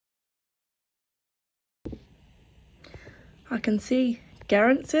I can see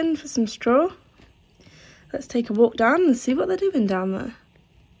Garrett's in for some straw. Let's take a walk down and see what they're doing down there.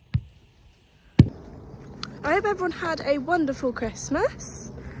 I hope everyone had a wonderful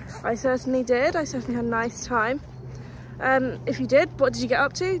Christmas. I certainly did. I certainly had a nice time. If you did, what did you get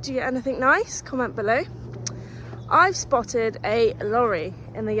up to? Did you get anything nice? Comment below. I've spotted a lorry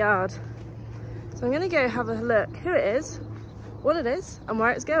in the yard. So I'm going to go have a look who it is, what it is, and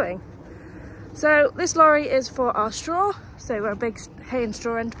where it's going. So this lorry is for our straw. So we're a big hay and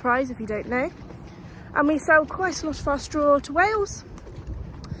straw enterprise, if you don't know. And we sell quite a lot of our straw to Wales.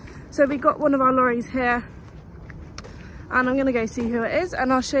 So we got one of our lorries here. And I'm going to go see who it is,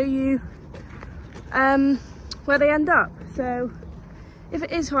 and I'll show you where they end up. So if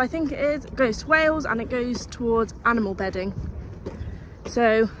it is who I think it is, it goes to Wales and it goes towards animal bedding.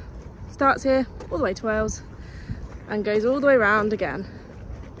 So starts here all the way to Wales and goes all the way around again.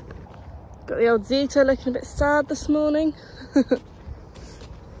 Got the old Zeta looking a bit sad this morning. It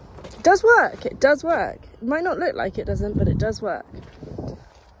does work, it does work. It might not look like it doesn't, but it does work.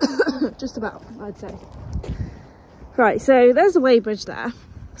 Just about, I'd say. Right, so there's a weighbridge there.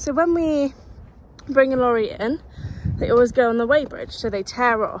 So when we bring a lorry in, they always go on the weighbridge, so they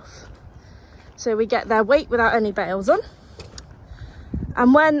tear off. So we get their weight without any bales on.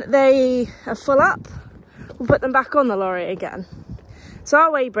 And when they are full up, we'll put them back on the lorry again. So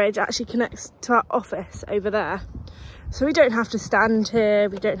our weighbridge actually connects to our office over there. So we don't have to stand here,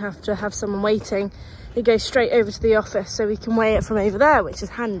 we don't have to have someone waiting. It goes straight over to the office, so we can weigh it from over there, which is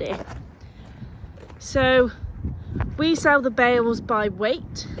handy. So we sell the bales by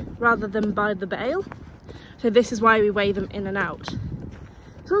weight rather than by the bale. So this is why we weigh them in and out.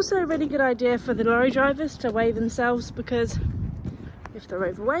 It's also a really good idea for the lorry drivers to weigh themselves, because if they're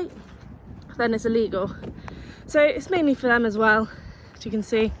overweight, then it's illegal. So it's mainly for them as well. As you can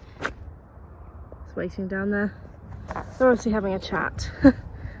see, it's waiting down there. They're obviously having a chat.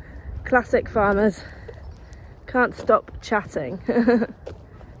 Classic farmers. Can't stop chatting.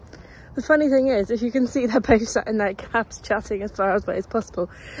 The funny thing is, if you can see, they're both sat in their cabs chatting as far away as possible.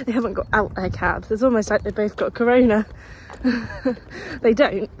 They haven't got out their cabs. It's almost like they both got corona. They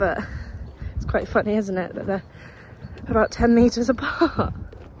don't, but it's quite funny, isn't it, that they're about 10 metres apart,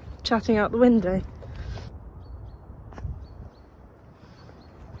 chatting out the window.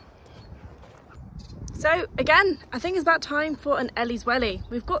 So again, I think it's about time for an Ellie's Welly.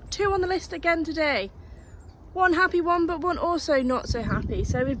 We've got two on the list again today. One happy one, but one also not so happy.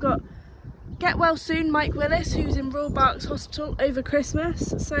 So we've got Get Well Soon Mike Willis, who's in Royal Berks Hospital over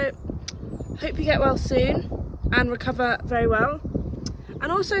Christmas. So hope you get well soon and recover very well.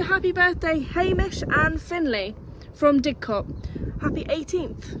 And also happy birthday Hamish and Finley from Didcot. Happy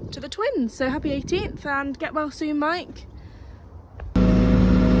 18th to the twins. So happy 18th and get well soon, Mike.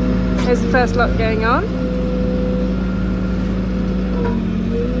 Here's the first lot going on.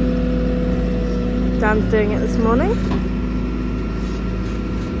 Dan's doing it this morning.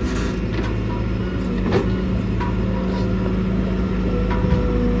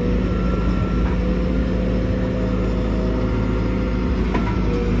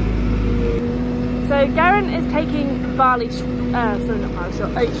 So Garen is taking barley, sorry, not barley straw,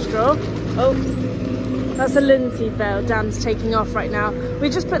 oat straw. Oh, that's a linseed bale Dan's taking off right now. We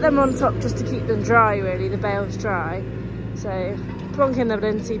just put them on top just to keep them dry, really, the bale's dry. So plonking the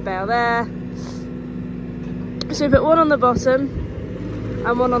linseed bale there. So we put one on the bottom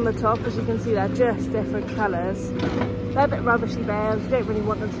and one on the top. As you can see, they're just different colours. They're a bit rubbishy bales, you don't really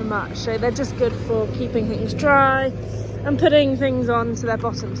want them for much. So they're just good for keeping things dry and putting things on so their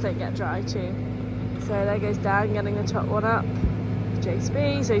bottoms don't get dry too. So there goes Dan getting the top one up.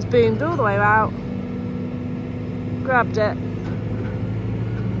 JCB, so he's boomed all the way out. Grabbed it.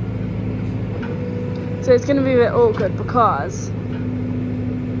 So it's going to be a bit awkward because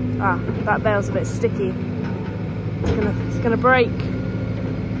that bale's a bit sticky. It's gonna break.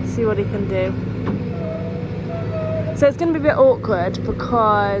 See what he can do. So it's gonna be a bit awkward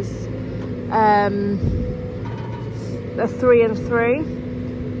because they're 3 and 3,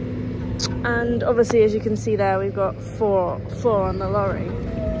 and obviously, as you can see there, we've got four on the lorry.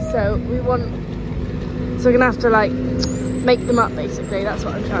 So we're gonna have to like make them up, basically. That's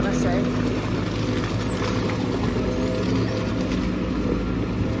what I'm trying to say.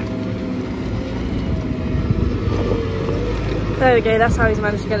 There we go, that's how he's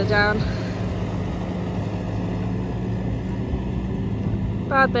managed to get it down.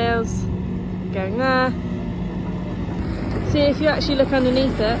 Bad bales going there. See, if you actually look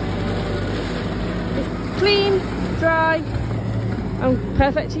underneath it, it's clean, dry, and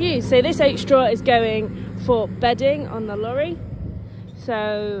perfect to use. So this oat straw is going for bedding on the lorry.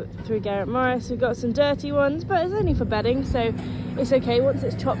 So through Garrett Morris, we've got some dirty ones, but it's only for bedding, so it's okay. Once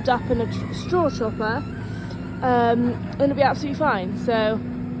it's chopped up in a straw chopper, it'll be absolutely fine. So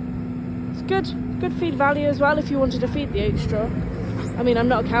it's good feed value as well if you wanted to feed the oat straw. I mean, I'm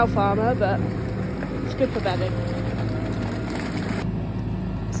not a cow farmer, but it's good for bedding.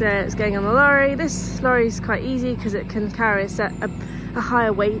 So it's going on the lorry. This lorry is quite easy because it can carry a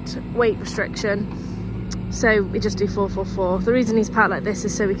higher weight restriction. So we just do 444. The reason he's packed like this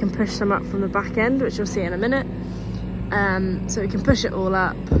is so we can push some up from the back end, which you'll see in a minute. So we can push it all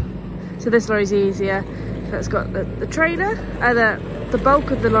up. So this lorry's easier. So it's got the trailer, the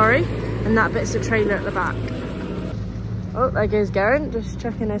bulk of the lorry, and that bit's the trailer at the back. Oh, there goes Garrett, just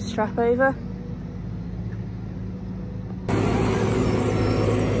checking his strap over.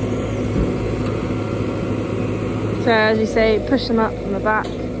 So as you say, push them up from the back.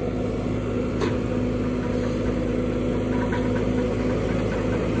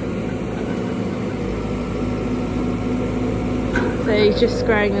 So he's just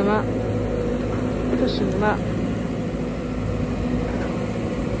squaring them up, pushing them up.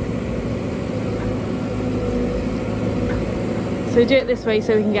 So we do it this way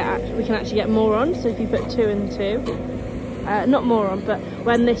so we can actually get more on. So if you put 2 and 2, not more on, but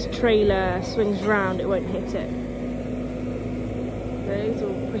when this trailer swings round, it won't hit it. So he's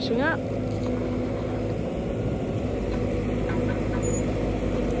all pushing up.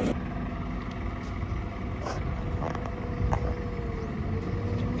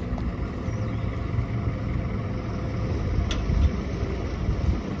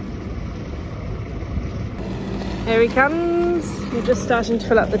 Here he comes. We're just starting to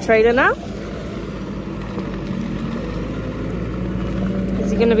fill up the trailer now.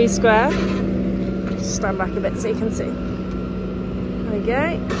 Is he going to be square? Just stand back a bit so you can see. There we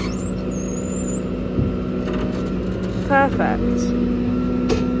go. Perfect.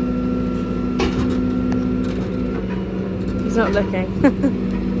 He's not looking.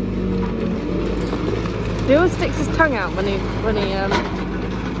 He always sticks his tongue out when he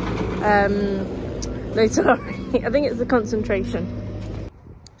loads the lorry. I think it's the concentration.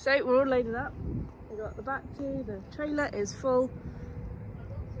 So we're all loaded up. We've got the back two, the trailer is full,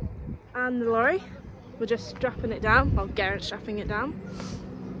 and the lorry. We're just strapping it down. Well, Garrett's strapping it down.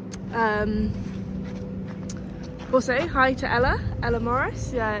 Also, hi to Ella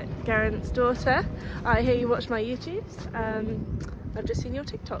Morris, Garrett's daughter. I hear you watch my YouTubes. I've just seen your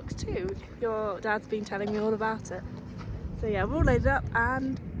TikToks too. Your dad's been telling me all about it. So yeah, we're all loaded up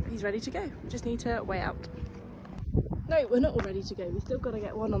and he's ready to go. We just need to weigh out. No, we're not all ready to go. We've still got to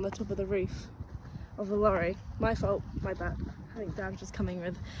get one on the top of the roof of the lorry. My fault, my bad. I think Dad's just coming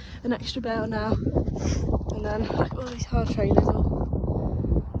with an extra bale now. And then like all these hard trailers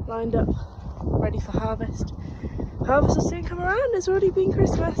all lined up, ready for harvest. Harvest will soon come around. It's already been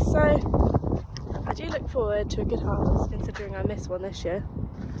Christmas, so I do look forward to a good harvest, considering I missed one this year.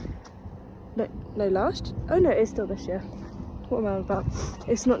 No, last? Oh no, it is still this year. What am I on about?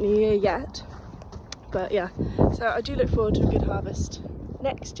 It's not New Year yet, but yeah. So I do look forward to a good harvest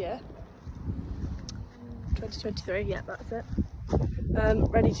next year. 2023, yeah, that's it.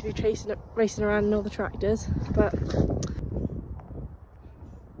 Ready to be racing around in all the tractors, but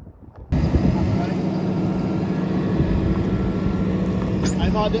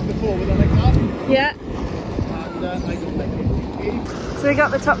I've had it before with a like that. yeah. And I got like So we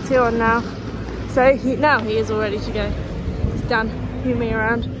got the top two on now. So now he is all ready to go. It's done. Move me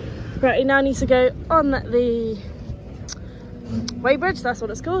around. Right, he now needs to go on the weighbridge, that's what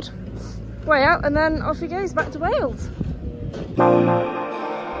it's called. Weigh out, and then off he goes back to Wales.